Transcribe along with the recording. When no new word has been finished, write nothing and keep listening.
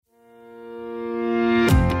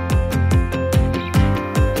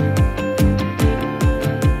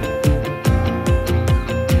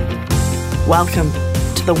Welcome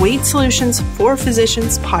to the Weight Solutions for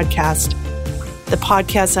Physicians podcast, the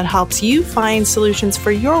podcast that helps you find solutions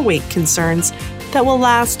for your weight concerns that will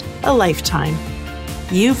last a lifetime.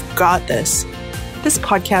 You've got this. This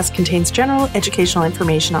podcast contains general educational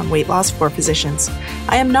information on weight loss for physicians.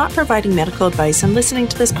 I am not providing medical advice, and listening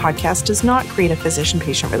to this podcast does not create a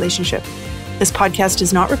physician-patient relationship. This podcast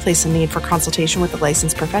does not replace the need for consultation with a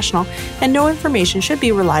licensed professional, and no information should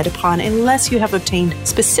be relied upon unless you have obtained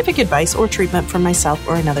specific advice or treatment from myself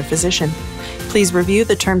or another physician. Please review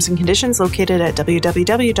the terms and conditions located at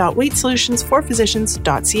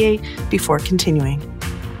www.weightsolutionsforphysicians.ca before continuing.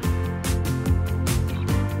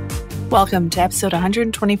 Welcome to episode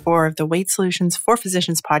 124 of the Weight Solutions for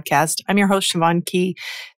Physicians podcast. I'm your host, Siobhan Key.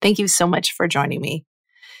 Thank you so much for joining me.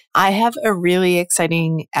 I have a really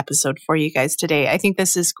exciting episode for you guys today. I think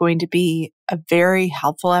this is going to be a very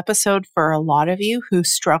helpful episode for a lot of you who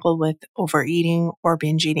struggle with overeating or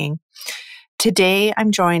binge eating. Today,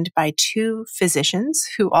 I'm joined by two physicians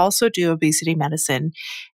who also do obesity medicine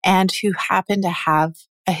and who happen to have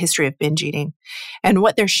a history of binge eating. And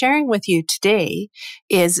what they're sharing with you today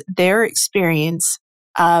is their experience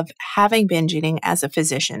of having binge eating as a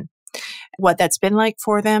physician, what that's been like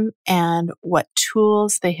for them, and what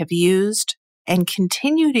tools they have used and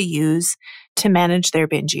continue to use to manage their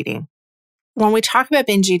binge eating. When we talk about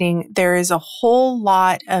binge eating, there is a whole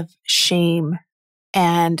lot of shame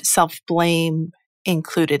and self-blame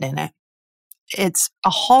included in it. It's a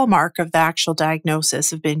hallmark of the actual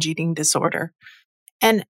diagnosis of binge eating disorder.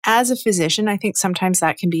 And as a physician, I think sometimes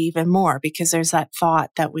that can be even more because there's that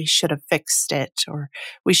thought that we should have fixed it or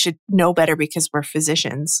we should know better because we're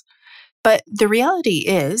physicians. But the reality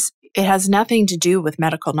is it has nothing to do with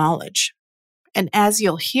medical knowledge. And as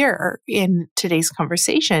you'll hear in today's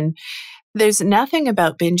conversation, there's nothing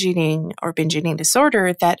about binge eating or binge eating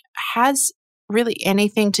disorder that has really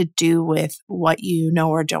anything to do with what you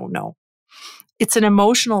know or don't know. It's an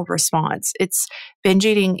emotional response. Binge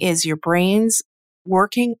eating is your brain's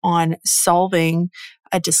working on solving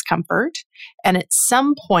a discomfort. And at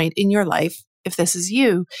some point in your life, if this is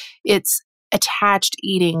you, it's attached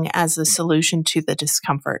eating as a solution to the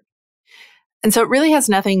discomfort. And so it really has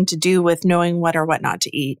nothing to do with knowing what or what not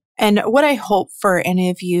to eat. And what I hope for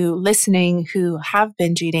any of you listening who have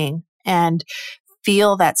binge eating and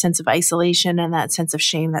feel that sense of isolation and that sense of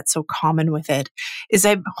shame that's so common with it is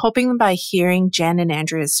I'm hoping by hearing Jen and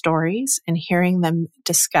Andrea's stories and hearing them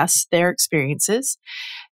discuss their experiences,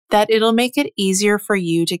 that it'll make it easier for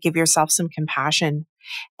you to give yourself some compassion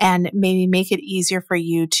and maybe make it easier for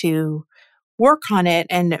you to work on it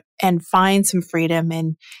and find some freedom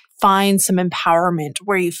and find some empowerment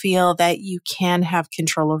where you feel that you can have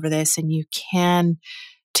control over this and you can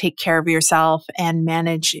take care of yourself and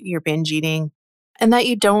manage your binge eating, and that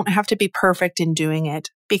you don't have to be perfect in doing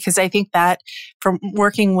it. Because I think that from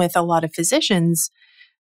working with a lot of physicians,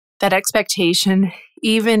 that expectation,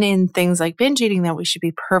 even in things like binge eating, that we should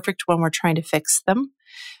be perfect when we're trying to fix them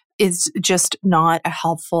is just not a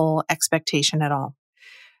helpful expectation at all.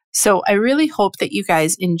 So I really hope that you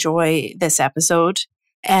guys enjoy this episode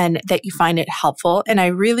and that you find it helpful. And I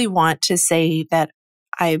really want to say that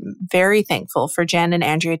I'm very thankful for Jen and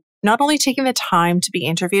Andrea not only taking the time to be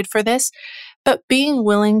interviewed for this, but being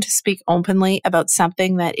willing to speak openly about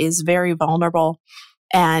something that is very vulnerable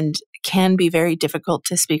and can be very difficult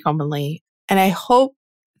to speak openly. And I hope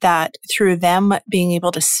that through them being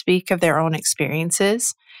able to speak of their own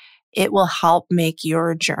experiences, it will help make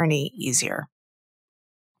your journey easier.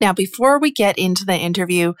 Now, before we get into the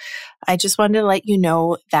interview, I just wanted to let you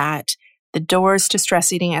know that the doors to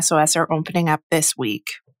Stress Eating SOS are opening up this week.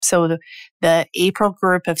 So the April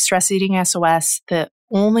group of Stress Eating SOS, the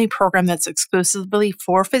only program that's exclusively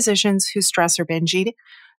for physicians who stress or binge eat,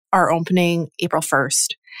 are opening April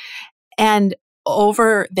 1st. And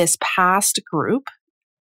over this past group,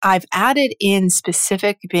 I've added in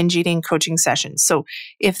specific binge eating coaching sessions. So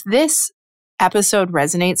if this episode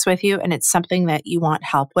resonates with you and it's something that you want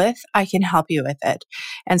help with, I can help you with it.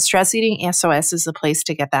 And Stress Eating SOS is the place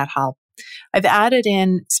to get that help. I've added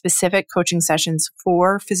in specific coaching sessions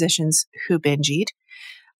for physicians who binge eat.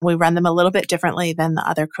 We run them a little bit differently than the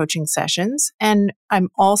other coaching sessions. And I'm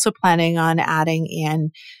also planning on adding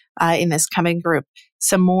in this coming group,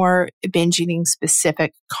 some more binge eating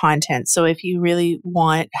specific content. So if you really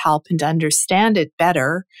want help and to understand it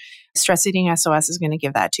better, Stress Eating SOS is going to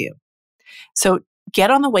give that to you. So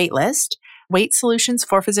get on the wait list,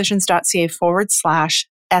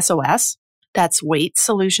 weightsolutionsforphysicians.ca/SOS. That's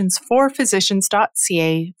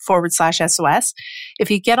weightsolutionsforphysicians.ca/SOS.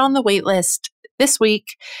 If you get on the wait list this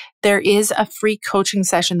week, there is a free coaching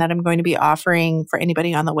session that I'm going to be offering for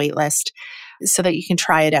anybody on the wait list so that you can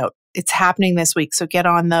try it out. It's happening this week. So get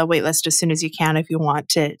on the wait list as soon as you can if you want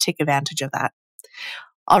to take advantage of that.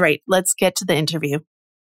 All right, let's get to the interview.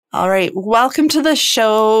 All right. Welcome to the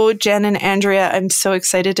show, Jen and Andrea. I'm so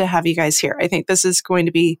excited to have you guys here. I think this is going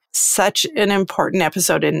to be such an important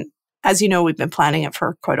episode. And as you know, we've been planning it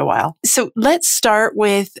for quite a while. So let's start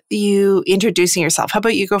with you introducing yourself. How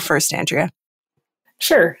about you go first, Andrea?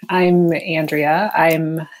 Sure. I'm Andrea.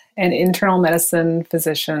 I'm an internal medicine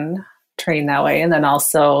physician trained that way, and then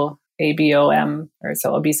also ABOM, or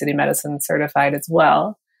so obesity medicine certified as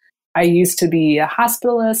well. I used to be a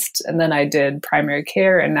hospitalist, and then I did primary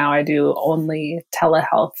care, and now I do only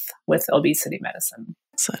telehealth with obesity medicine.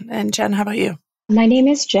 Excellent. And Jen, how about you? My name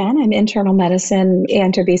is Jen. I'm internal medicine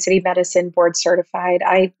and obesity medicine board certified.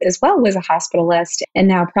 I, as well, was a hospitalist and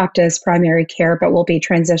now practice primary care, but will be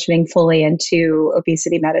transitioning fully into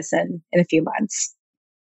obesity medicine in a few months.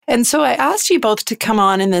 And so I asked you both to come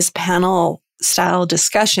on in this panel style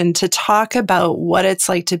discussion to talk about what it's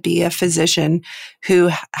like to be a physician who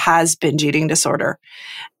has binge eating disorder.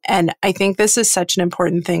 And I think this is such an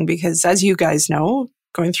important thing because, as you guys know,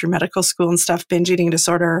 going through medical school and stuff, binge eating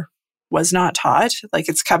disorder was not taught. Like,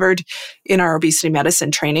 it's covered in our obesity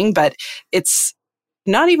medicine training, but it's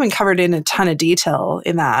not even covered in a ton of detail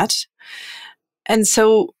in that. And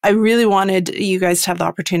so I really wanted you guys to have the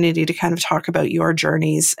opportunity to kind of talk about your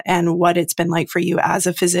journeys and what it's been like for you as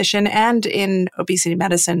a physician and in obesity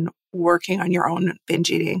medicine, working on your own binge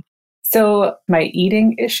eating. So my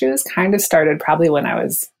eating issues kind of started probably when I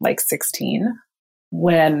was like 16,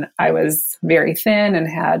 when I was very thin and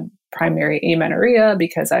had primary amenorrhea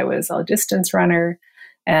because I was a distance runner.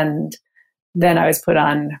 And then I was put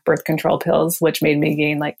on birth control pills, which made me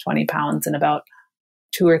gain like 20 pounds in about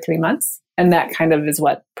 2 or 3 months. And that kind of is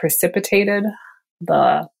what precipitated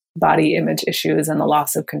the body image issues and the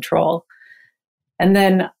loss of control. And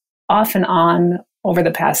then off and on over the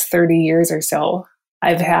past 30 years or so,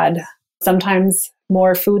 I've had sometimes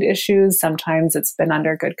more food issues. Sometimes it's been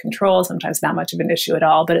under good control, sometimes not much of an issue at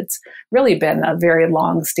all. But it's really been a very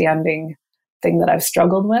long-standing thing that I've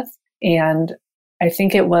struggled with. And I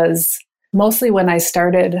think it was mostly when I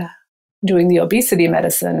started doing the obesity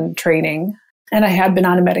medicine training. And I had been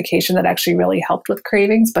on a medication that actually really helped with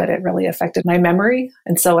cravings, but it really affected my memory.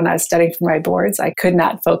 And so when I was studying for my boards, I could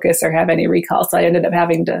not focus or have any recall. So I ended up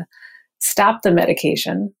having to stop the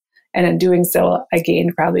medication. And in doing so, I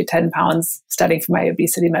gained probably 10 pounds studying for my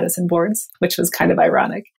obesity medicine boards, which was kind of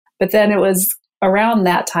ironic. But then it was around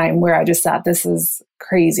that time where I just thought, this is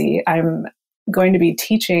crazy. I'm going to be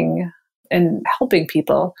teaching and helping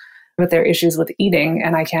people with their issues with eating,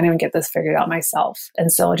 and I can't even get this figured out myself.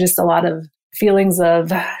 And so just a lot of feelings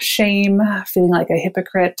of shame, feeling like a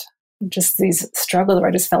hypocrite, just these struggles where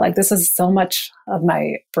I just felt like this is so much of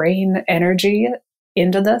my brain energy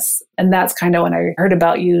into this. And that's kind of when I heard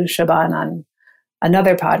about you, Siobhan, on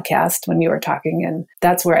another podcast when you were talking. And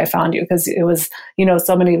that's where I found you, because it was,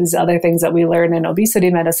 so many of these other things that we learn in obesity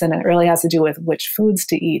medicine, and it really has to do with which foods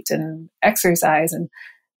to eat and exercise. And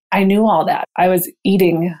I knew all that. I was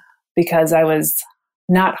eating because I was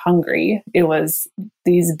not hungry. It was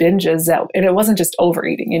these binges and it wasn't just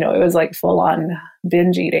overeating, it was like full on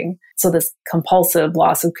binge eating. So this compulsive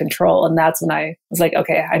loss of control. And that's when I was like,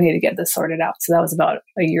 okay, I need to get this sorted out. So that was about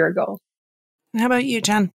a year ago. How about you,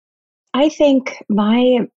 Jen? I think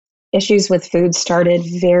my issues with food started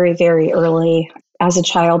very, very early. As a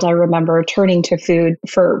child, I remember turning to food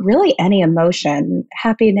for really any emotion,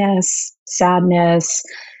 happiness, sadness,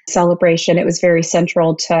 celebration. It was very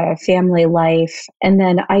central to family life. And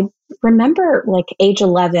then I remember like age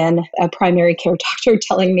 11, a primary care doctor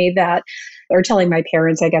telling me that, or telling my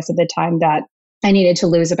parents, I guess at the time, that I needed to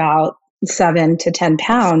lose about 7 to 10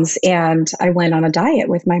 pounds. And I went on a diet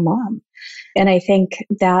with my mom. And I think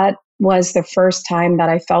that was the first time that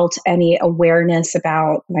I felt any awareness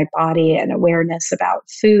about my body and awareness about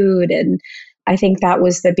food. And I think that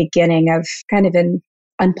was the beginning of kind of an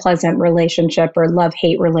unpleasant relationship or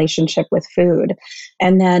love-hate relationship with food.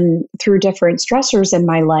 And then through different stressors in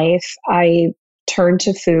my life, I turned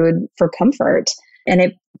to food for comfort. And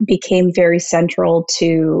it became very central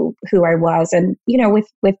to who I was. And,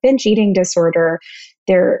 with binge eating disorder,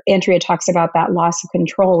 Andrea talks about that loss of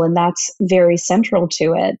control, and that's very central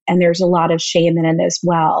to it. And there's a lot of shame in it as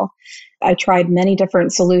well. I tried many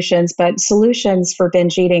different solutions, but solutions for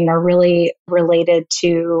binge eating are really related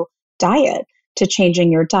to diet, to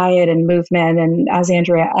changing your diet and movement. And as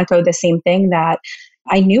Andrea echoed the same thing, that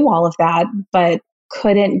I knew all of that, but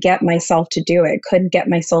couldn't get myself to do it, couldn't get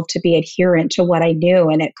myself to be adherent to what I knew.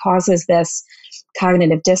 And it causes this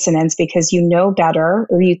cognitive dissonance because you know better,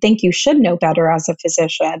 or you think you should know better as a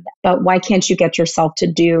physician, but why can't you get yourself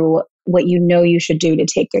to do what you know you should do to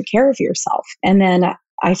take good care of yourself? And then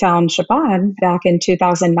I found Siobhan back in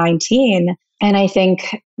 2019, and I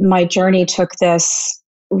think my journey took this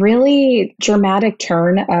really dramatic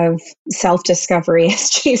turn of self-discovery, as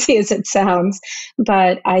cheesy as it sounds.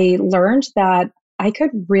 But I learned that I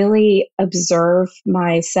could really observe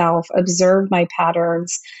myself, observe my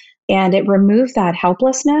patterns, and it removed that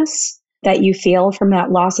helplessness that you feel from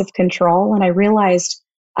that loss of control. And I realized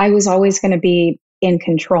I was always going to be in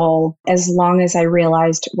control as long as I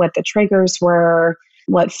realized what the triggers were,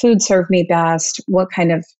 what food served me best, what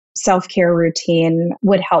kind of self-care routine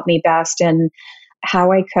would help me best, and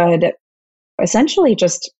how I could essentially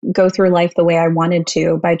just go through life the way I wanted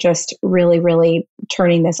to by just really, really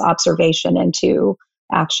turning this observation into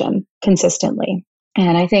action consistently.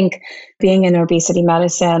 And I think being in obesity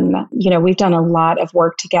medicine, we've done a lot of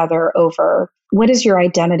work together over what is your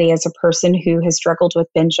identity as a person who has struggled with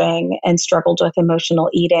binging and struggled with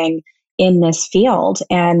emotional eating in this field.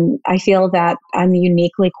 And I feel that I'm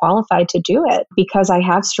uniquely qualified to do it because I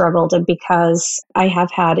have struggled and because I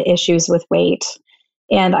have had issues with weight.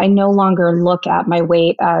 And I no longer look at my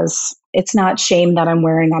weight as, it's not shame that I'm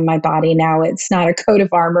wearing on my body now. It's not a coat of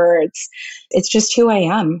armor. It's just who I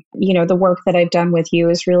am. The work that I've done with you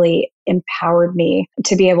has really empowered me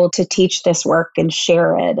to be able to teach this work and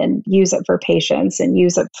share it and use it for patients and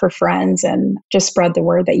use it for friends and just spread the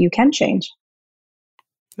word that you can change.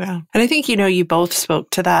 Yeah. And I think, you both spoke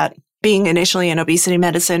to that, being initially in obesity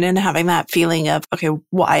medicine and having that feeling of, okay,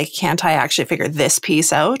 why can't I actually figure this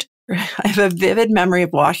piece out? I have a vivid memory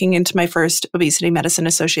of walking into my first Obesity Medicine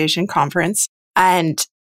Association conference, and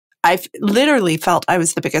I literally felt I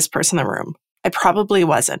was the biggest person in the room. I probably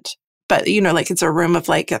wasn't, but it's a room of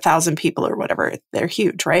 1,000 people or whatever. They're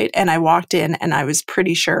huge, right? And I walked in and I was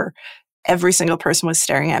pretty sure every single person was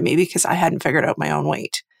staring at me because I hadn't figured out my own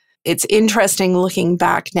weight. It's interesting looking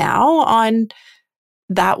back now on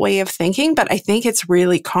that way of thinking, but I think it's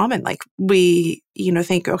really common. We,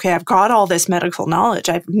 think, okay, I've got all this medical knowledge.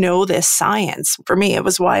 I know this science. For me, it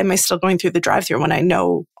was, why am I still going through the drive-thru when I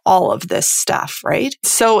know all of this stuff, right?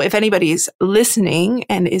 So if anybody's listening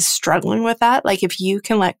and is struggling with that, if you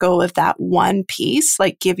can let go of that one piece,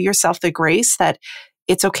 give yourself the grace that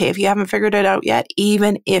it's okay if you haven't figured it out yet,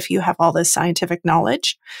 even if you have all this scientific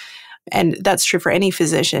knowledge. And that's true for any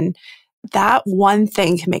physician. That one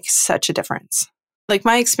thing can make such a difference.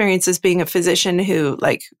 My experience as being a physician who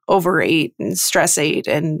overate and stress ate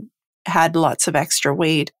and had lots of extra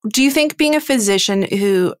weight. Do you think being a physician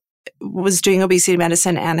who was doing obesity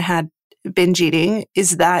medicine and had binge eating,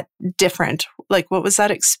 is that different? What was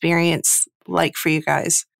that experience like for you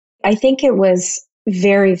guys? I think it was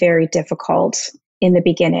very, very difficult in the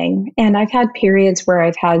beginning. And I've had periods where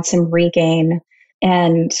I've had some regain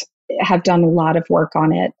and have done a lot of work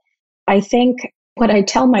on it. I think what I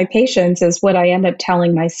tell my patients is what I end up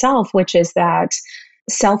telling myself, which is that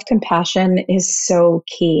self-compassion is so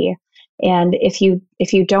key. And if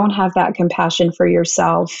you don't have that compassion for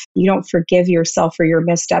yourself, you don't forgive yourself for your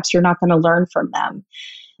missteps, you're not going to learn from them.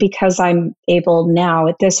 Because I'm able now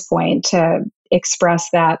at this point to express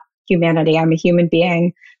that humanity. I'm a human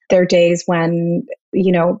being. There are days when,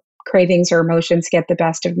 cravings or emotions get the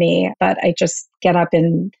best of me, but I just get up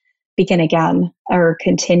and begin again or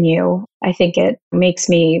continue. I think it makes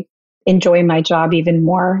me enjoy my job even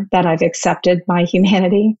more that I've accepted my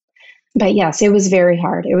humanity. But yes, it was very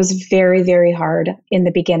hard. It was very, very hard in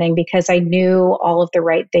the beginning because I knew all of the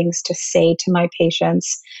right things to say to my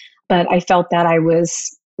patients, but I felt that I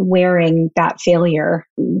was wearing that failure,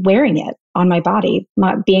 wearing it on my body.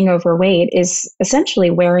 Being overweight is essentially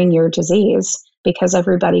wearing your disease because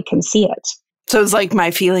everybody can see it. So it's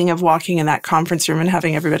my feeling of walking in that conference room and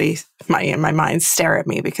having everybody in my mind stare at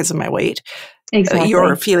me because of my weight. Exactly.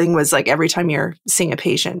 Your feeling was every time you're seeing a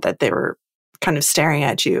patient that they were kind of staring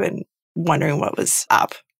at you and wondering what was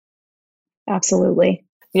up. Absolutely.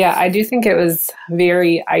 Yeah, I do think it was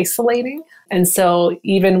very isolating. And so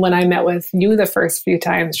even when I met with you the first few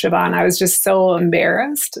times, Siobhan, I was just so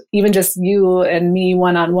embarrassed, even just you and me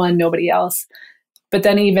one-on-one, nobody else. But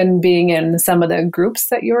then even being in some of the groups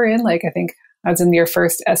that you were in, I think I was in your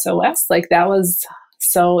first SOS, that was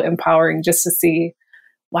so empowering just to see,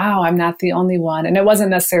 wow, I'm not the only one. And it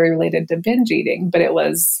wasn't necessarily related to binge eating, but it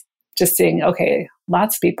was just seeing, okay,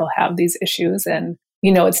 lots of people have these issues and,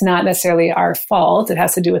 it's not necessarily our fault. It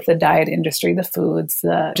has to do with the diet industry, the foods,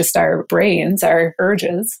 just our brains, our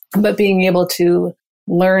urges, but being able to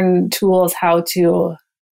learn tools how to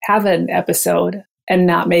have an episode and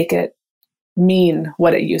not make it mean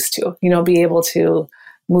what it used to, be able to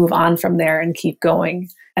move on from there and keep going.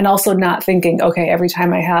 And also not thinking, okay, every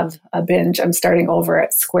time I have a binge, I'm starting over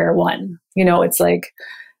at square one. It's like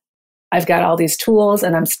I've got all these tools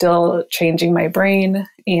and I'm still changing my brain,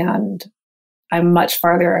 and I'm much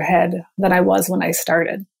farther ahead than I was when I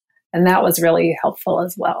started. And that was really helpful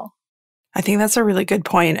as well. I think that's a really good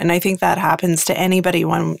point. And I think that happens to anybody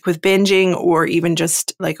with binging or even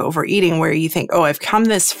just like overeating, where you think, oh, I've come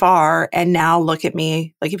this far and now look at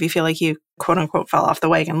me. Like if you feel like you quote unquote fell off the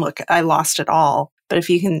wagon, look, I lost it all. But if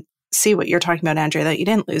you can see what you're talking about, Andrea, that you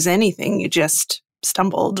didn't lose anything, you just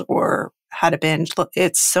stumbled or had a binge,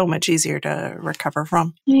 it's so much easier to recover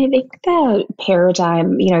from. I think the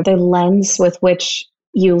paradigm, the lens with which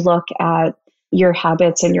you look at your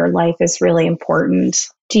habits in your life is really important.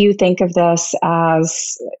 Do you think of this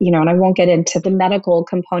as, and I won't get into the medical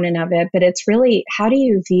component of it, but it's really, how do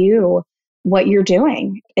you view what you're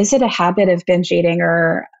doing? Is it a habit of binge eating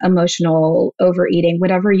or emotional overeating,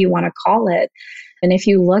 whatever you want to call it? And if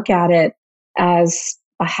you look at it as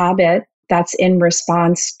a habit that's in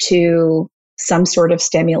response to some sort of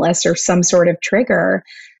stimulus or some sort of trigger,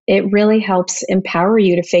 it really helps empower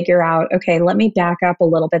you to figure out, okay, let me back up a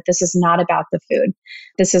little bit. This is not about the food.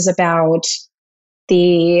 This is about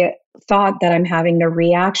the thought that I'm having, the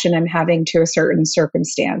reaction I'm having to a certain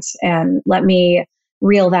circumstance. And let me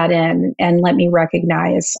reel that in and let me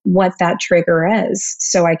recognize what that trigger is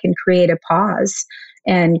so I can create a pause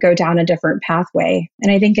and go down a different pathway.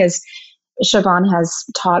 And I think as Siobhan has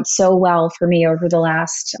taught so well for me over the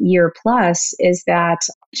last year plus is that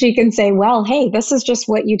she can say, well, hey, this is just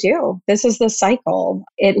what you do. This is the cycle.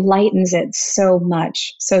 It lightens it so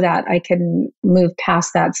much so that I can move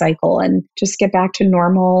past that cycle and just get back to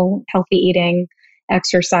normal, healthy eating,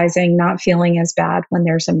 exercising, not feeling as bad when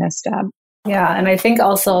there's a misstep. Yeah. And I think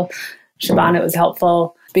also, Siobhan, it was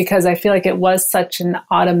helpful because I feel like it was such an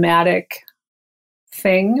automatic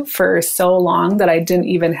thing for so long that I didn't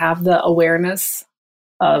even have the awareness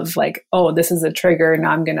of like, oh, this is a trigger.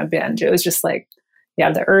 Now I'm going to binge. It was just like, yeah,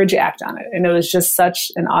 the urge, act on it. And it was just such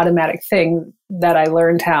an automatic thing that I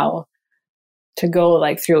learned how to go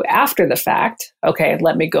like through after the fact. Okay,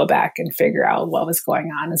 let me go back and figure out what was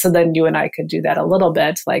going on. And so then you and I could do that a little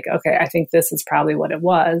bit like, okay, I think this is probably what it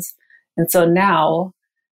was. And so now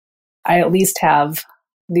I at least have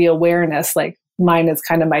the awareness, like, mine is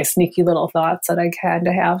kind of my sneaky little thoughts that I had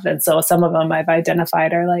to have. And so some of them I've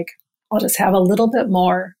identified are like, I'll just have a little bit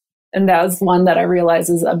more. And that was one that I realize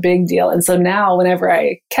is a big deal. And so now whenever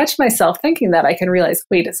I catch myself thinking that, I can realize,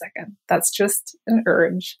 wait a second, that's just an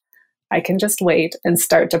urge. I can just wait and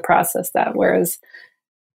start to process that. Whereas,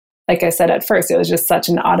 like I said, at first, it was just such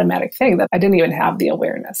an automatic thing that I didn't even have the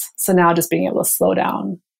awareness. So now just being able to slow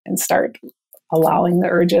down and start allowing the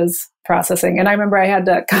urges, processing. And I remember I had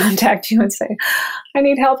to contact you and say, I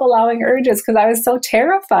need help allowing urges because I was so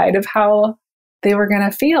terrified of how they were going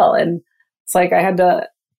to feel. And it's like I had to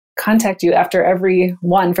contact you after every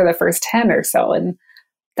one for the first 10 or so. And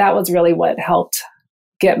that was really what helped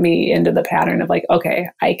get me into the pattern of like, okay,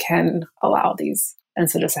 I can allow these. And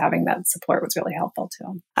so just having that support was really helpful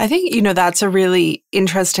too. I think, that's a really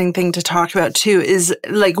interesting thing to talk about too, is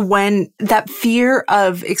like when that fear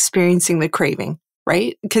of experiencing the craving,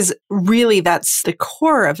 right? Because really that's the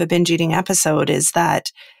core of a binge eating episode, is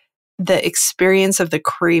that the experience of the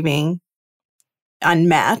craving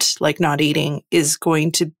unmet, like not eating, is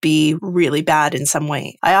going to be really bad in some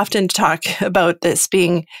way. I often talk about this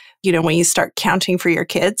being, when you start counting for your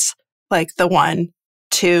kids, like the 1,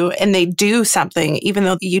 2, and they do something, even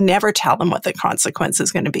though you never tell them what the consequence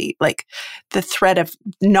is going to be, like the threat of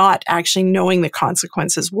not actually knowing the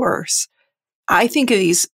consequence is worse. I think of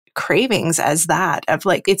these cravings as that, of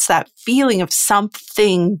like, it's that feeling of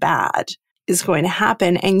something bad is going to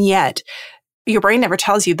happen. And yet your brain never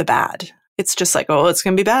tells you the bad. It's just like, oh, it's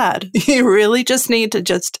going to be bad. You really just need to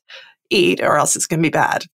just eat or else it's going to be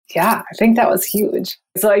bad. Yeah, I think that was huge.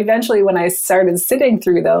 So eventually when I started sitting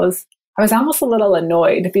through those, I was almost a little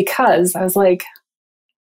annoyed because I was like,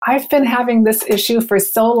 I've been having this issue for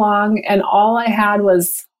so long and all I had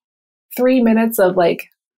was 3 minutes of like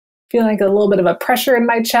feeling like a little bit of a pressure in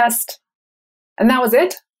my chest. And that was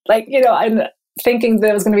it. Like, I'm thinking that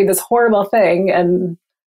it was going to be this horrible thing. And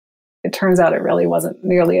it turns out it really wasn't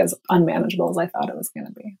nearly as unmanageable as I thought it was going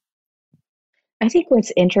to be. I think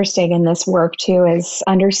what's interesting in this work too is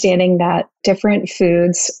understanding that different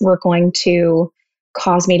foods were going to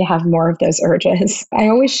cause me to have more of those urges. I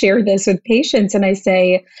always share this with patients and I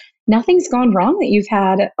say, nothing's gone wrong that you've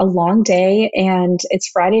had a long day and it's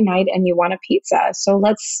Friday night and you want a pizza. So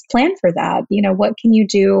let's plan for that. What can you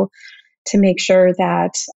do to make sure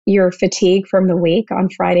that your fatigue from the week on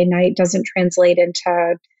Friday night doesn't translate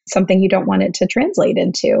into something you don't want it to translate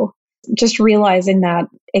into. Just realizing that,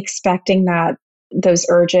 expecting that those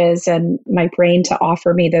urges and my brain to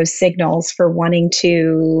offer me those signals for wanting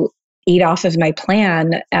to eat off of my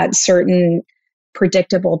plan at certain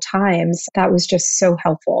predictable times, that was just so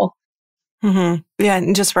helpful. Mm-hmm. Yeah.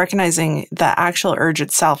 And just recognizing the actual urge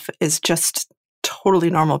itself is just totally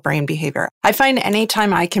normal brain behavior. I find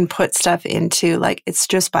anytime I can put stuff into like, it's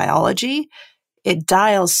just biology, it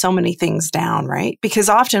dials so many things down, right? Because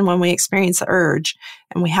often when we experience the urge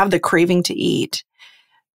and we have the craving to eat,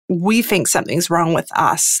 we think something's wrong with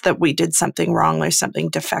us, that we did something wrong. There's something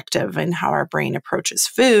defective in how our brain approaches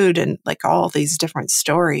food and like all these different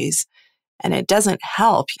stories. And it doesn't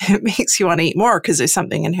help. It makes you want to eat more because there's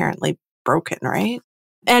something inherently broken, right?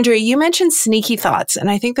 Andrea, you mentioned sneaky thoughts,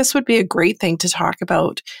 and I think this would be a great thing to talk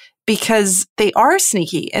about because they are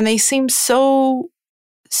sneaky and they seem so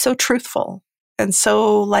truthful and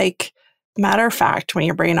so like matter of fact when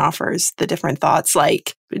your brain offers the different thoughts,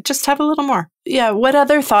 like just have a little more. Yeah. What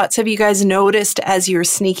other thoughts have you guys noticed as your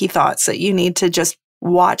sneaky thoughts that you need to just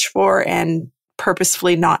watch for and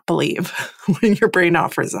purposefully not believe when your brain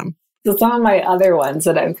offers them? So some of my other ones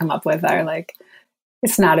that I've come up with are like,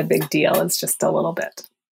 it's not a big deal. It's just a little bit.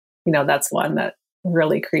 That's one that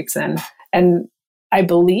really creeps in. And I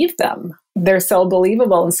believe them. They're so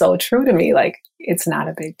believable and so true to me. Like, it's not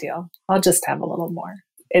a big deal. I'll just have a little more.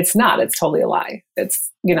 It's not. It's totally a lie.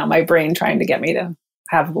 It's, my brain trying to get me to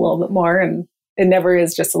have a little bit more. And it never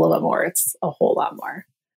is just a little bit more. It's a whole lot more.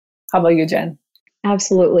 How about you, Jen?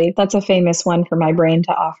 Absolutely. That's a famous one for my brain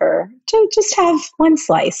to offer. To just have one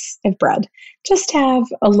slice of bread. Just have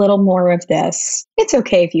a little more of this. It's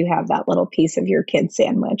okay if you have that little piece of your kid's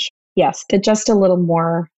sandwich. Yes, the just a little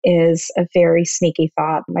more is a very sneaky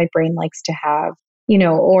thought my brain likes to have,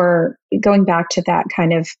 or going back to that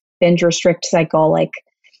kind of binge restrict cycle, like,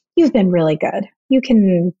 you've been really good. You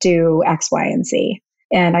can do X, Y, and Z.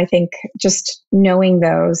 And I think just knowing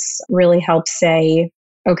those really helps say,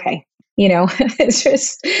 okay, it's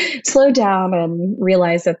just slow down and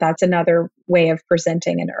realize that that's another way of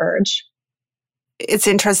presenting an urge. It's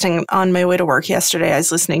interesting. On my way to work yesterday, I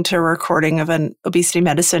was listening to a recording of an obesity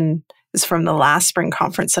medicine. It's from the last spring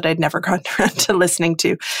conference that I'd never gotten around to listening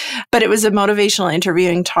to. But it was a motivational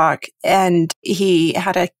interviewing talk. And he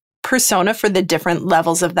had a persona for the different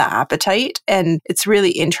levels of the appetite. And it's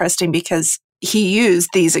really interesting because he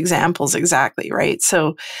used these examples exactly, right?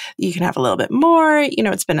 So you can have a little bit more,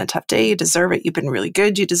 it's been a tough day, you deserve it. You've been really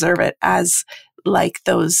good, you deserve it, as like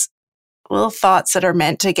those little thoughts that are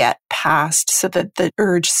meant to get past so that the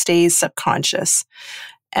urge stays subconscious.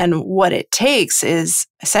 And what it takes is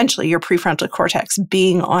essentially your prefrontal cortex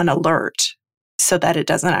being on alert so that it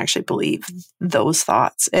doesn't actually believe those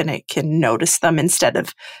thoughts and it can notice them instead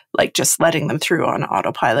of like just letting them through on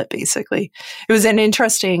autopilot, basically. It was an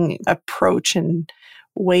interesting approach and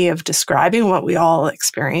way of describing what we all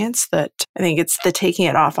experience, that I think it's the taking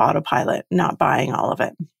it off autopilot, not buying all of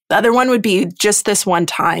it. The other one would be just this one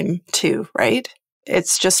time too, right?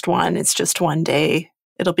 It's just one day.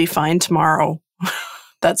 It'll be fine tomorrow.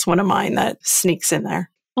 That's one of mine that sneaks in there.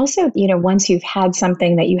 Also, once you've had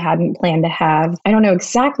something that you hadn't planned to have, I don't know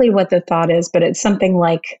exactly what the thought is, but it's something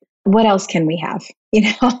like, what else can we have?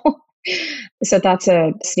 So that's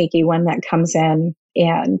a sneaky one that comes in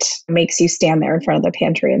and makes you stand there in front of the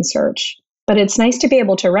pantry and search. But it's nice to be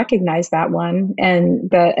able to recognize that one. And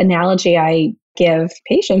the analogy I give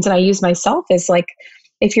patients, and I use myself, is like,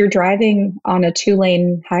 if you're driving on a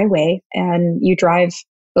 2-lane highway and you drive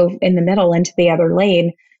in the middle into the other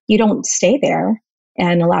lane, you don't stay there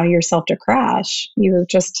and allow yourself to crash. You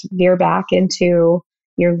just veer back into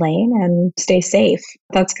your lane and stay safe.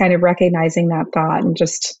 That's kind of recognizing that thought and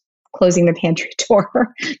just closing the pantry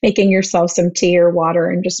door, making yourself some tea or water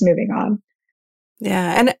and just moving on.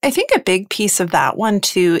 Yeah. And I think a big piece of that one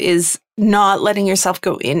too is not letting yourself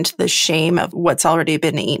go into the shame of what's already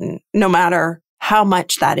been eaten, no matter how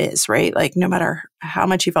much that is, right? Like no matter how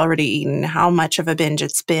much you've already eaten, how much of a binge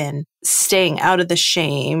it's been, staying out of the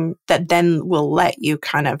shame that then will let you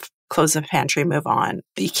kind of close the pantry, move on.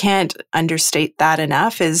 You can't understate that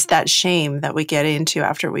enough, is that shame that we get into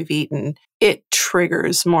after we've eaten. It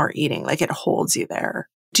triggers more eating, like it holds you there.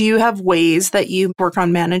 Do you have ways that you work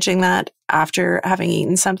on managing that after having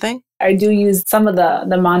eaten something? I do use some of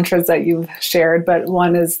the mantras that you've shared, but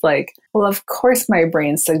one is like, well, of course my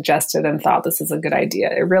brain suggested and thought this is a good idea.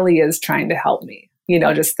 It really is trying to help me,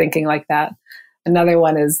 just thinking like that. Another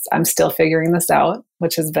one is, I'm still figuring this out,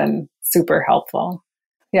 which has been super helpful.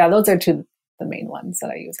 Yeah, those are two the main ones that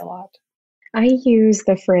I use a lot. I use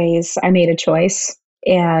the phrase, I made a choice,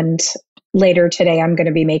 and later today I'm going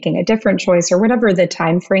to be making a different choice, or whatever the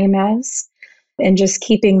time frame is. And just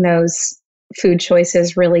keeping those food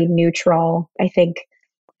choices really neutral, I think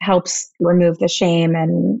helps remove the shame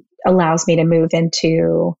and allows me to move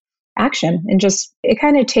into action. And just, it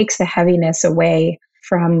kind of takes the heaviness away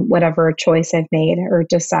from whatever choice I've made or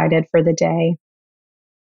decided for the day.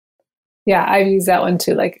 Yeah, I've used that one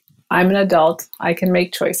too. Like, I'm an adult, I can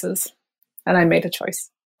make choices, and I made a choice.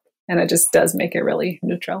 And it just does make it really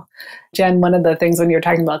neutral. Jen, one of the things when you're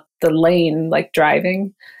talking about the lane, like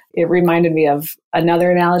driving, it reminded me of another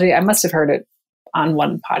analogy. I must have heard it on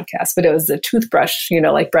one podcast, but it was the toothbrush,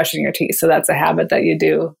 like brushing your teeth. So that's a habit that you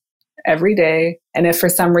do every day. And if for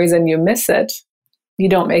some reason you miss it, you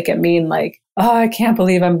don't make it mean like, oh, I can't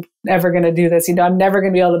believe I'm ever going to do this. I'm never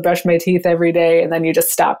going to be able to brush my teeth every day. And then you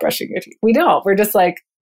just stop brushing your teeth. We don't. We're just like,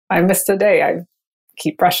 I missed a day. I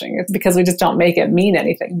keep brushing. It's because we just don't make it mean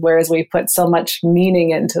anything. Whereas we put so much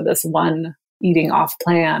meaning into this one eating off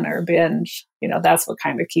plan or binge, that's what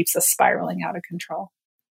kind of keeps us spiraling out of control.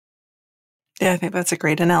 Yeah, I think that's a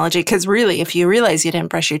great analogy. Because really, if you realize you didn't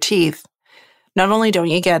brush your teeth, not only don't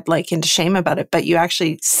you get like into shame about it, but you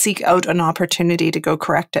actually seek out an opportunity to go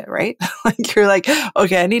correct it, right? Like you're like,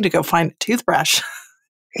 okay, I need to go find a toothbrush.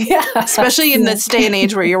 Yeah. Especially in this day and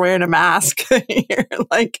age where you're wearing a mask. You're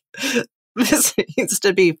like, this needs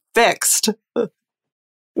to be fixed.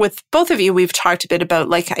 With both of you, we've talked a bit about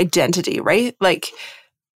like identity, right? Like,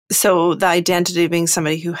 so the identity of being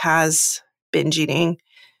somebody who has binge eating.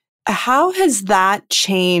 How has that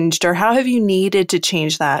changed, or how have you needed to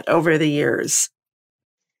change that over the years?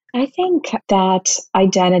 I think that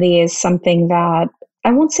identity is something that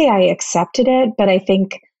I won't say I accepted it, but I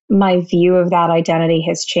think my view of that identity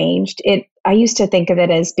has changed. I used to think of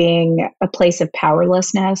it as being a place of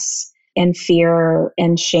powerlessness and fear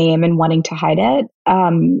and shame and wanting to hide it.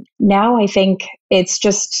 Now I think it's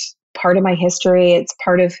just part of my history. It's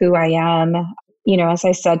part of who I am. As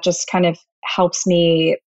I said, just kind of helps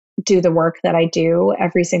me do the work that I do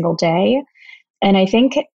every single day. And I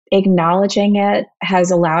think acknowledging it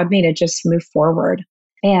has allowed me to just move forward.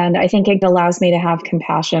 And I think it allows me to have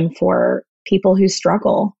compassion for people who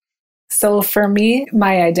struggle. So for me,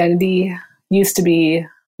 my identity used to be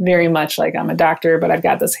very much like I'm a doctor, but I've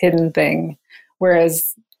got this hidden thing.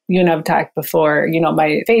 Whereas you and I've talked before,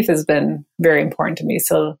 my faith has been very important to me.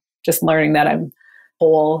 So just learning that I'm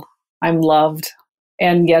whole, I'm loved.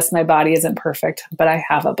 And yes, my body isn't perfect, but I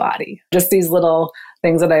have a body. Just these little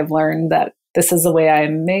things that I've learned that this is the way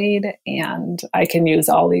I'm made, and I can use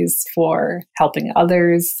all these for helping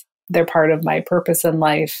others. They're part of my purpose in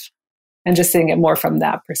life. And just seeing it more from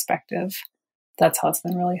that perspective. That's how it's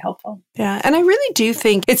been really helpful. Yeah. And I really do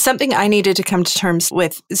think it's something I needed to come to terms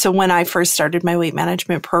with. So when I first started my weight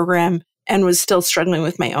management program and was still struggling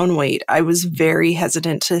with my own weight, I was very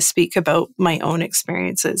hesitant to speak about my own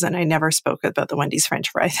experiences. And I never spoke about the Wendy's French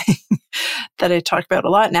fry thing that I talk about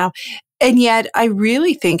a lot now. And yet I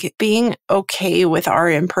really think being okay with our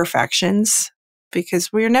imperfections,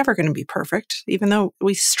 because we're never going to be perfect, even though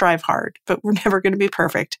we strive hard, but we're never going to be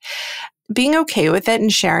perfect. Being okay with it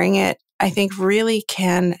and sharing it, I think really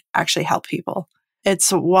can actually help people.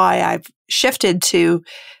 It's why I've shifted to,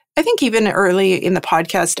 I think even early in the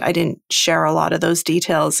podcast, I didn't share a lot of those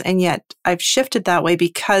details. And yet I've shifted that way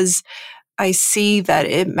because I see that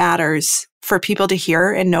it matters for people to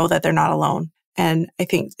hear and know that they're not alone. And I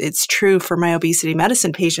think it's true for my obesity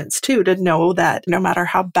medicine patients too, to know that no matter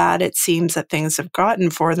how bad it seems that things have gotten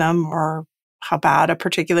for them or how bad a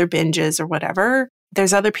particular binge is or whatever,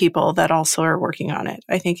 there's other people that also are working on it,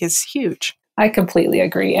 I think is huge. I completely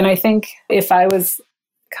agree. And I think if I was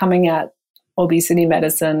coming at obesity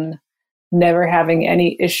medicine, never having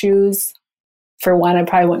any issues, for one, I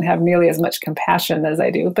probably wouldn't have nearly as much compassion as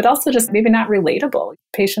I do, but also just maybe not relatable.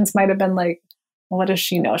 Patients might have been like, well, what does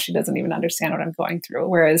she know? She doesn't even understand what I'm going through.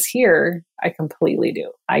 Whereas here, I completely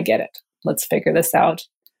do. I get it. Let's figure this out.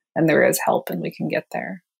 And there is help and we can get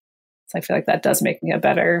there. So I feel like that does make me a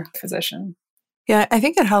better physician. Yeah, I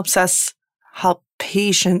think it helps us help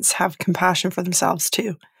patients have compassion for themselves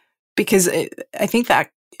too. Because I think that,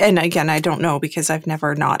 and again, I don't know because I've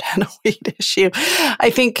never not had a weight issue. I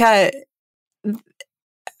think I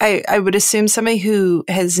would assume somebody who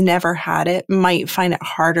has never had it might find it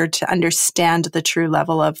harder to understand the true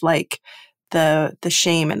level of like the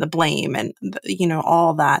shame and the blame and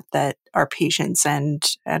all that our patients and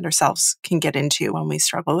ourselves can get into when we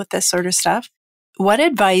struggle with this sort of stuff. What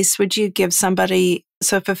advice would you give somebody?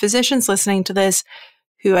 So if a physician's listening to this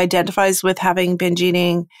who identifies with having binge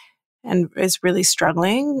eating and is really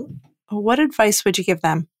struggling, what advice would you give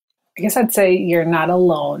them? I guess I'd say you're not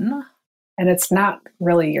alone, and it's not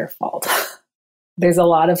really your fault. There's a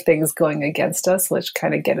lot of things going against us, which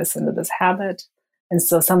kind of get us into this habit. And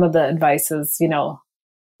so some of the advice is,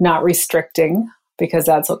 not restricting, because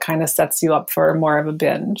that's what kind of sets you up for more of a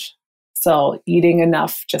binge. So eating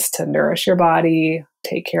enough just to nourish your body,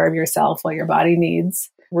 take care of yourself, what your body needs,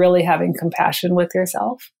 really having compassion with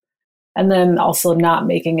yourself. And then also not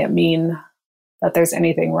making it mean that there's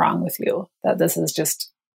anything wrong with you, that this is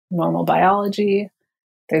just normal biology.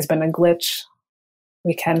 There's been a glitch.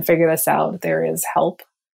 We can figure this out. There is help.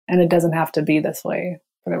 And it doesn't have to be this way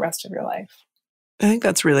for the rest of your life. I think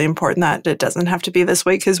that's really important that it doesn't have to be this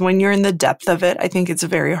way, because when you're in the depth of it, I think it's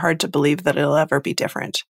very hard to believe that it'll ever be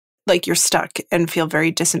different. Like you're stuck and feel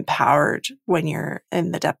very disempowered when you're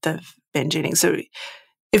in the depth of binge eating. So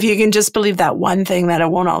if you can just believe that one thing, that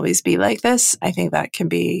it won't always be like this, I think that can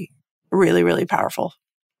be really, really powerful.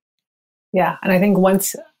 Yeah. And I think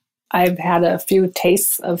once I've had a few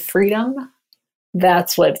tastes of freedom,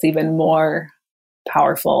 that's what's even more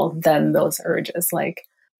powerful than those urges. Like,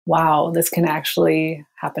 wow, this can actually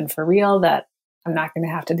happen for real, that I'm not going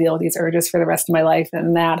to have to deal with these urges for the rest of my life.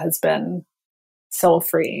 And that has been so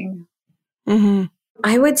freeing. Mm-hmm.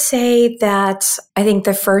 I would say that I think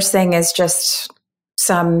the first thing is just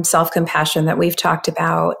some self-compassion that we've talked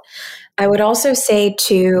about. I would also say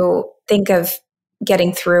to think of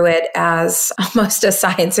getting through it as almost a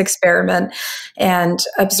science experiment and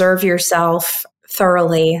observe yourself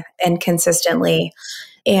thoroughly and consistently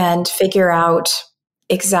and figure out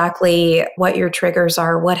exactly what your triggers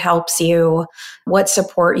are, what helps you, what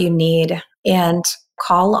support you need, and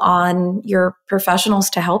call on your professionals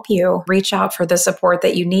to help you. Reach out for the support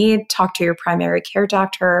that you need. Talk to your primary care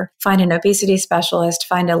doctor, find an obesity specialist,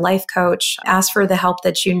 find a life coach, ask for the help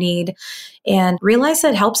that you need, and realize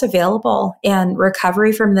that help's available and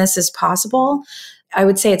recovery from this is possible. I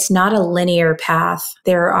would say it's not a linear path.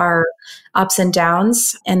 There are ups and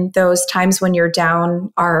downs, and those times when you're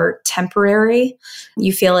down are temporary.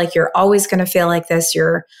 You feel like you're always going to feel like this.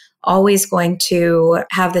 You're always going to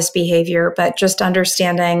have this behavior, but just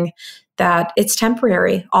understanding that it's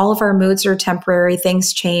temporary. All of our moods are temporary.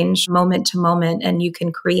 Things change moment to moment, and you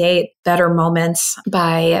can create better moments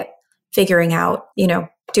by figuring out,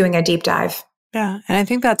 doing a deep dive. Yeah. And I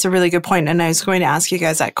think that's a really good point. And I was going to ask you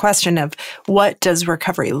guys that question of what does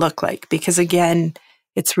recovery look like? Because again,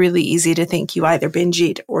 it's really easy to think you either binge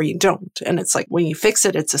eat or you don't. And it's like when you fix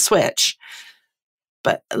it, it's a switch.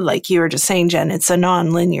 But like you were just saying, Jen, it's a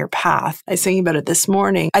non-linear path. I was thinking about it this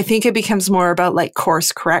morning. I think it becomes more about like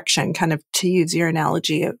course correction, kind of to use your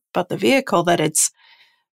analogy about the vehicle, that it's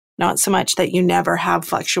not so much that you never have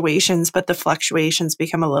fluctuations, but the fluctuations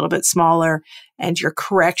become a little bit smaller and your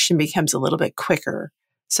correction becomes a little bit quicker.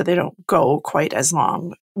 So they don't go quite as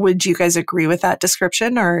long. Would you guys agree with that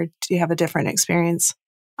description, or do you have a different experience?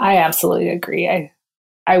 I absolutely agree.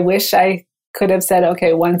 I wish I could have said,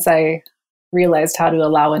 okay, once I realized how to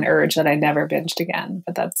allow an urge, that I never binged again,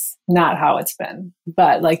 but that's not how it's been.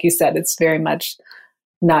 But like you said, it's very much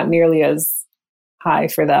not nearly as high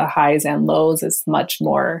for the highs and lows. It's much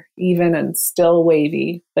more even and still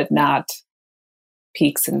wavy, but not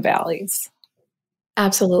peaks and valleys.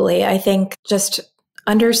 Absolutely. I think just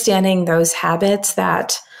understanding those habits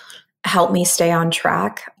that help me stay on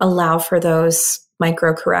track, allow for those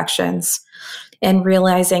micro corrections, and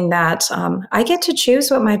realizing that I get to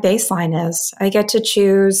choose what my baseline is. I get to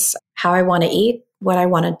choose how I want to eat, what I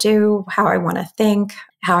want to do, how I want to think,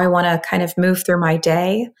 how I want to kind of move through my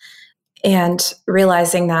day. And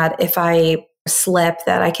realizing that if I slip,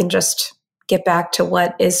 that I can just get back to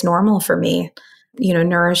what is normal for me,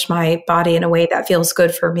 nourish my body in a way that feels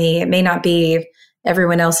good for me. It may not be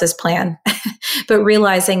everyone else's plan, but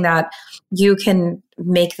realizing that you can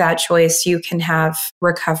make that choice. You can have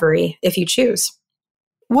recovery if you choose.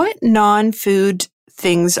 What non-food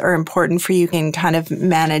things are important for you in kind of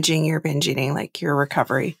managing your binge eating, like your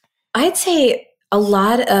recovery? I'd say a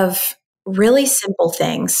lot of really simple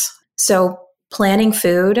things. So planning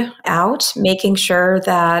food out, making sure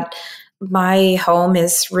that my home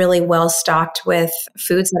is really well stocked with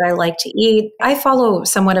foods that I like to eat. I follow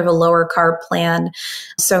somewhat of a lower carb plan.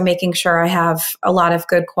 So making sure I have a lot of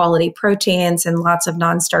good quality proteins and lots of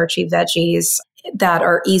non-starchy veggies that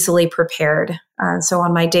are easily prepared. So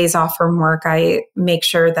on my days off from work, I make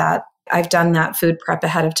sure that I've done that food prep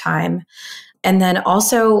ahead of time. And then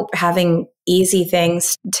also having easy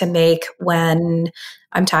things to make when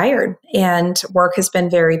I'm tired and work has been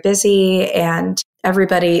very busy and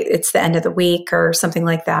it's the end of the week or something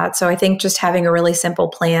like that. So I think just having a really simple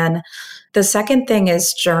plan. The second thing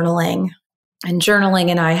is journaling. And journaling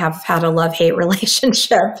and I have had a love-hate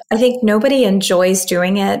relationship. I think nobody enjoys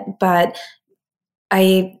doing it, but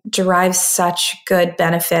I derive such good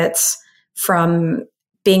benefits from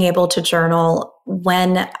being able to journal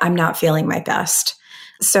when I'm not feeling my best.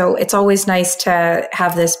 So it's always nice to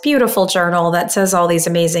have this beautiful journal that says all these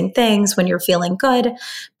amazing things when you're feeling good.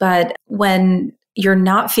 But when you're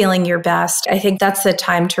not feeling your best, I think that's the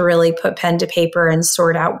time to really put pen to paper and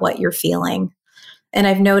sort out what you're feeling. And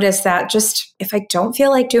I've noticed that just if I don't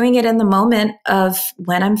feel like doing it in the moment of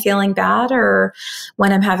when I'm feeling bad or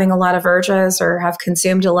when I'm having a lot of urges or have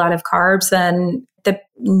consumed a lot of carbs, then the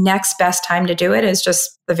next best time to do it is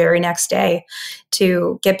just the very next day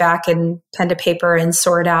to get back and pen to paper and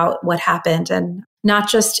sort out what happened, and not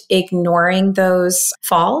just ignoring those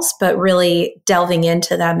falls, but really delving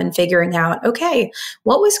into them and figuring out, okay,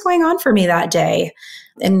 what was going on for me that day?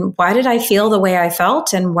 And why did I feel the way I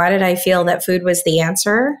felt? And why did I feel that food was the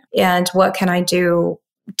answer? And what can I do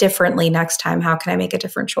differently next time? How can I make a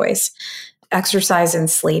different choice? Exercise and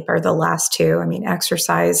sleep are the last two. I mean,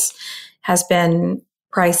 exercise has been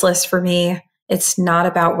priceless for me. It's not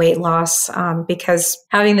about weight loss because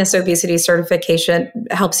having this obesity certification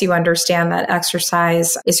helps you understand that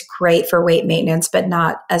exercise is great for weight maintenance, but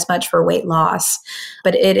not as much for weight loss.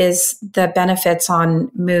 But it is the benefits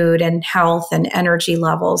on mood and health and energy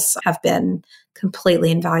levels have been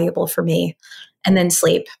completely invaluable for me. And then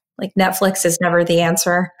sleep. Like Netflix is never the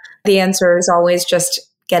answer. The answer is always just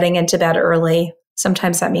getting into bed early.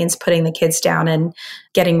 Sometimes that means putting the kids down and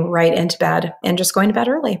getting right into bed and just going to bed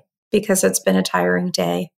early because it's been a tiring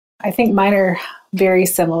day. I think mine are very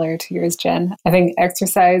similar to yours, Jen. I think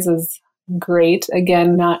exercise is great.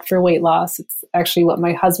 Again, not for weight loss. It's actually what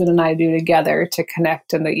my husband and I do together to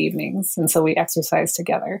connect in the evenings. And so we exercise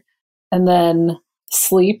together. And then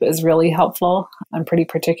sleep is really helpful. I'm pretty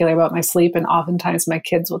particular about my sleep. And oftentimes my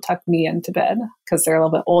kids will tuck me into bed because they're a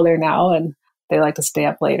little bit older now and they like to stay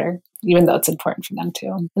up later, even though it's important for them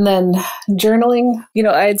too. And then journaling,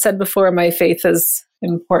 I had said before, my faith is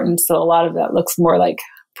important. So a lot of that looks more like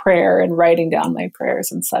prayer and writing down my prayers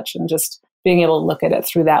and such, and just being able to look at it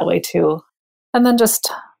through that way too. And then just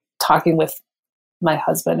talking with my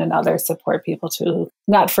husband and other support people too,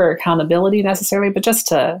 not for accountability necessarily, but just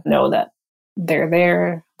to know that they're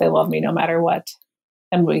there, they love me no matter what,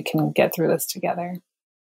 and we can get through this together.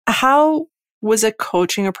 How was a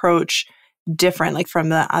coaching approach different, like from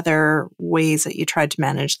the other ways that you tried to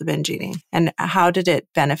manage the binge eating? And how did it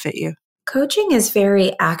benefit you? Coaching is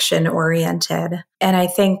very action oriented. And I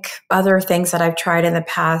think other things that I've tried in the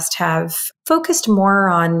past have focused more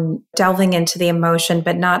on delving into the emotion,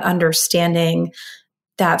 but not understanding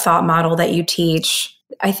that thought model that you teach.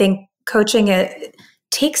 I think coaching it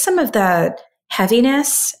takes some of the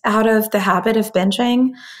heaviness out of the habit of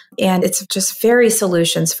binging, and it's just very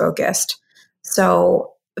solutions focused.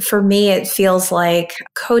 So for me, it feels like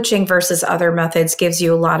coaching versus other methods gives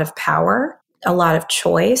you a lot of power, a lot of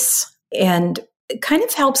choice, and it kind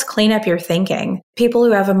of helps clean up your thinking. People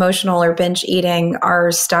who have emotional or binge eating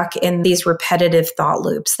are stuck in these repetitive thought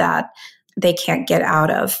loops that they can't get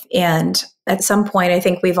out of. And at some point, I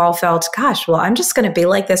think we've all felt, gosh, well, I'm just going to be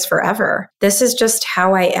like this forever. This is just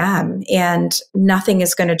how I am, and nothing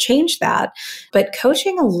is going to change that. But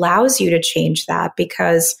coaching allows you to change that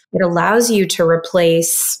because it allows you to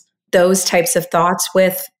replace those types of thoughts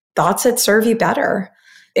with thoughts that serve you better.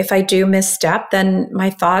 If I do misstep, then my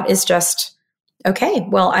thought is just, okay,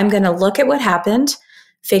 well, I'm going to look at what happened,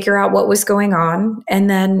 figure out what was going on, and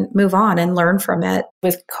then move on and learn from it.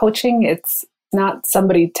 With coaching, it's not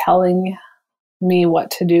somebody telling me what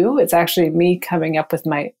to do. It's actually me coming up with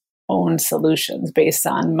my own solutions based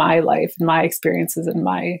on my life, my experiences, and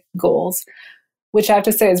my goals, which I have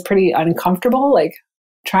to say is pretty uncomfortable, like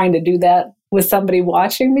trying to do that with somebody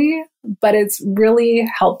watching me, but it's really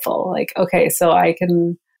helpful. Like, okay, so I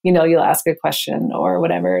can, you'll ask a question or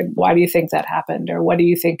whatever. Why do you think that happened? Or what do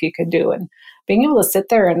you think you could do? And being able to sit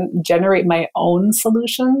there and generate my own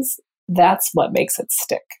solutions, that's what makes it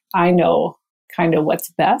stick. I know kind of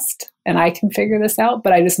what's best and I can figure this out,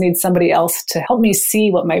 but I just need somebody else to help me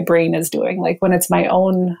see what my brain is doing. Like when it's my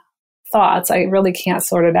own thoughts, I really can't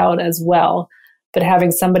sort it out as well, but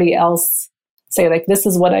having somebody else say like, this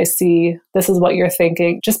is what I see, this is what you're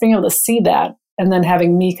thinking, just being able to see that and then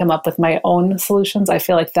having me come up with my own solutions, I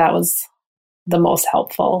feel like that was the most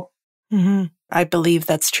helpful. Mm-hmm. I believe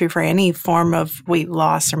that's true for any form of weight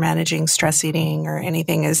loss or managing stress eating or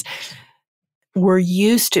anything, is we're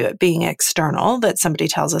used to it being external, that somebody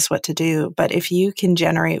tells us what to do. But if you can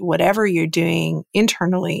generate whatever you're doing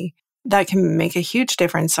internally, that can make a huge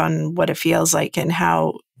difference on what it feels like and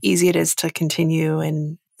how easy it is to continue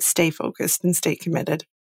and stay focused and stay committed.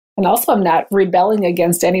 And also, I'm not rebelling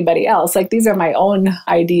against anybody else. Like these are my own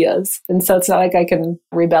ideas. And so it's not like I can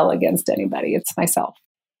rebel against anybody. It's myself.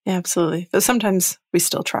 Yeah, absolutely. But sometimes we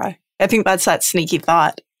still try. I think that's that sneaky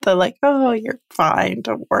thought. They're like, oh, you're fine.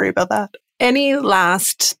 Don't worry about that. Any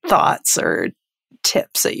last thoughts or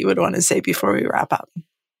tips that you would want to say before we wrap up?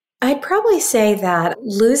 I'd probably say that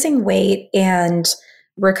losing weight and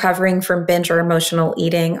recovering from binge or emotional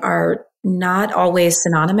eating are not always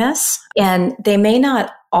synonymous, and they may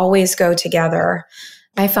not always go together.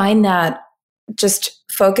 I find that just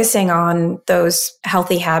focusing on those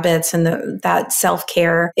healthy habits and that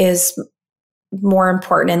self-care is more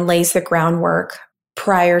important and lays the groundwork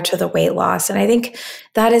prior to the weight loss. And I think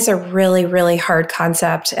that is a really, really hard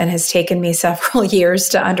concept and has taken me several years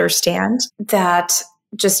to understand that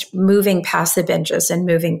just moving past the binges and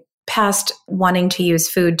moving past wanting to use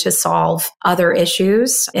food to solve other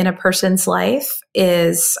issues in a person's life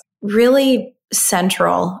is really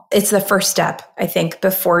central. It's the first step, I think,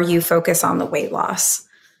 before you focus on the weight loss.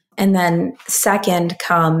 And then second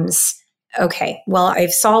comes, okay, well,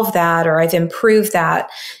 I've solved that or I've improved that.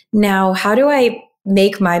 Now, how do I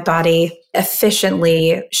make my body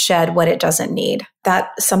efficiently shed what it doesn't need?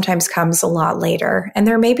 That sometimes comes a lot later. And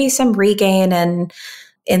there may be some regain and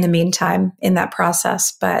in the meantime in that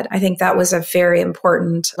process. But I think that was a very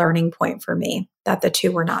important learning point for me, that the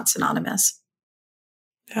two were not synonymous.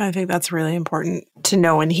 I think that's really important to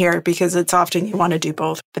know and hear, because it's often you want to do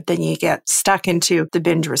both, but then you get stuck into the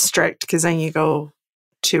binge restrict because then you go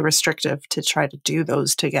too restrictive to try to do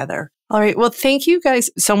those together. All right. Well, thank you guys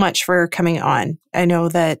so much for coming on. I know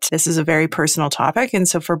that this is a very personal topic. And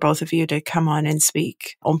so for both of you to come on and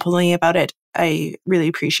speak openly about it, I really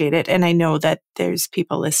appreciate it. And I know that there's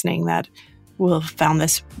people listening that will have found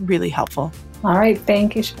this really helpful. All right.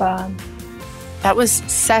 Thank you, Siobhan. That was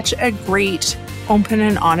such a great, open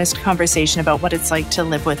and honest conversation about what it's like to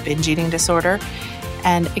live with binge eating disorder.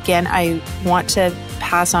 And again, I want to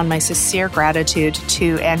pass on my sincere gratitude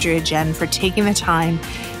to Andrea Jen for taking the time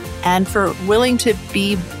and for willing to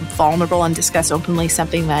be vulnerable and discuss openly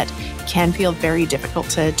something that can feel very difficult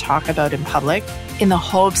to talk about in public, in the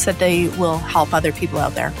hopes that they will help other people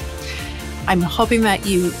out there. I'm hoping that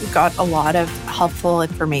you got a lot of helpful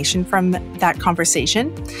information from that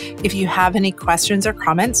conversation. If you have any questions or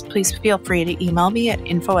comments, please feel free to email me at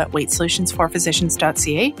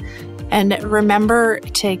info@weightsolutionsforphysicians.ca. And remember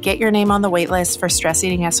to get your name on the waitlist for Stress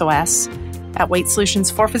Eating SOS at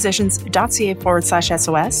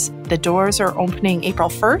weightsolutionsforphysicians.ca/SOS. The doors are opening April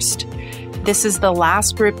 1st. This is the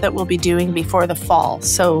last group that we'll be doing before the fall.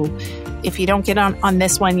 So if you don't get on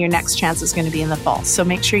this one, your next chance is going to be in the fall. So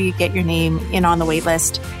make sure you get your name in on the wait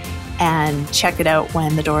list and check it out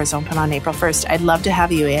when the doors open on April 1st. I'd love to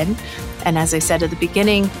have you in. And as I said at the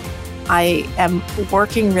beginning, I am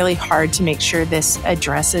working really hard to make sure this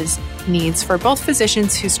addresses needs for both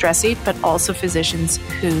physicians who stress eat, but also physicians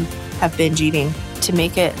who have binge eating, to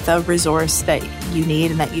make it the resource that you need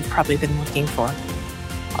and that you've probably been looking for.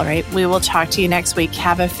 All right, we will talk to you next week.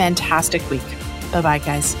 Have a fantastic week. Bye-bye,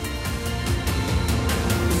 guys.